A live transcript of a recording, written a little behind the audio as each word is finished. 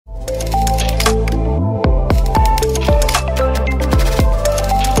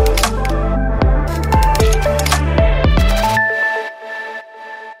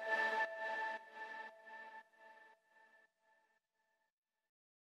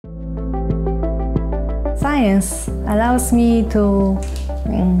Science allows me to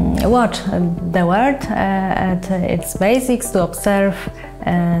watch the world at its basics, to observe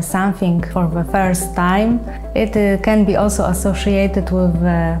something for the first time. It can be also associated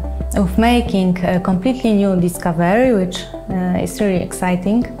with making a completely new discovery, which is really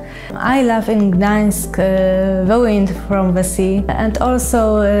exciting. I love in Gdańsk the wind from the sea and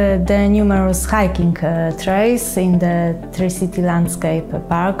also the numerous hiking trails in the Tri-City Landscape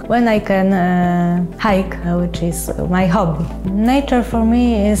Park when I can hike, which is my hobby. Nature for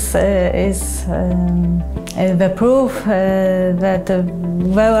me is the proof that the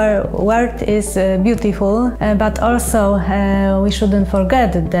world is beautiful, but also we shouldn't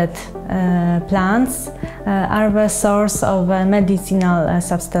forget that plants are the source of medicinal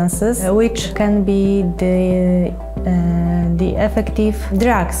substances, which can be the effective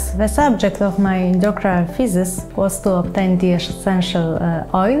drugs. The subject of my doctoral thesis was to obtain the essential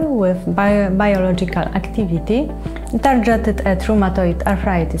oil with biological activity targeted at rheumatoid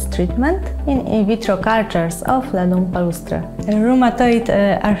arthritis treatment in vitro cultures of Ledum palustre. Rheumatoid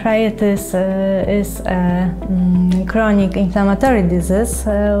arthritis is a chronic inflammatory disease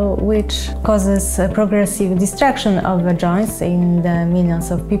which causes progressive destruction of the joints in the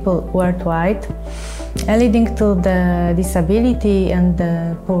millions of people worldwide, leading to the disability and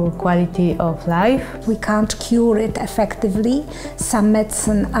the poor quality of life. We can't cure it effectively. Some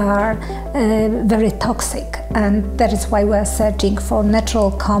medicines are very toxic, and that is why we're searching for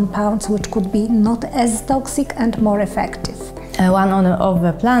natural compounds which could be not as toxic and more effective. One of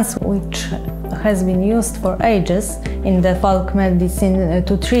the plants which has been used for ages in the folk medicine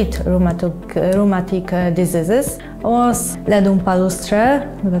to treat rheumatic diseases was Ledum palustre.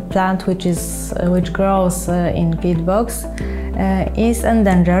 The plant which grows in peat bogs is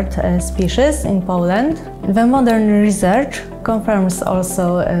endangered species in Poland. The modern research confirms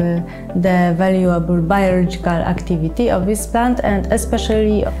also the valuable biological activity of this plant and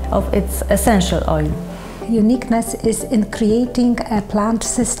especially of its essential oil. Uniqueness is in creating a plant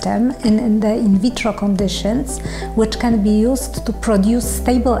system in the in vitro conditions which can be used to produce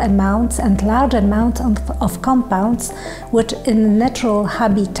stable amounts and large amounts of compounds which in natural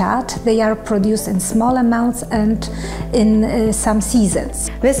habitat they are produced in small amounts and in some seasons.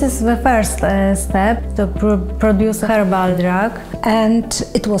 This is the first step to produce a herbal drug. And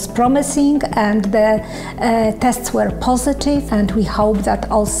it was promising and the tests were positive, and we hope that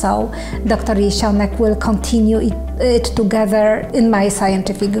also Dr. Jesionek will continue it together in my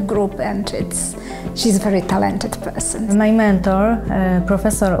scientific group, and she's a very talented person. My mentor,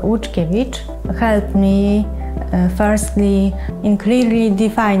 Professor Łuczkiewicz, helped me firstly in clearly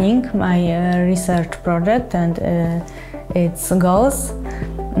defining my research project and its goals,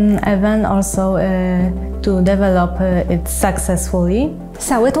 and then also to develop it successfully.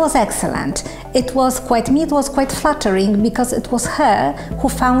 So it was excellent. It was quite flattering because it was her who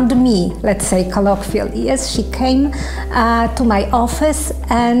found me, let's say colloquially. Yes, she came to my office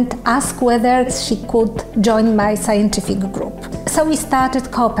and asked whether she could join my scientific group. So we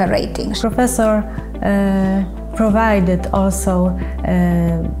started cooperating. Professor provided also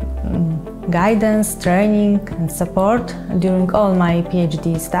guidance, training and support during all my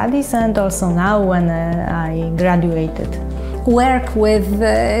PhD studies and also now when I graduated. Work with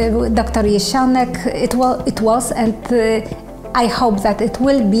Dr. Jesionek, it was and I hope that it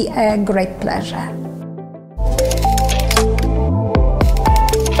will be a great pleasure.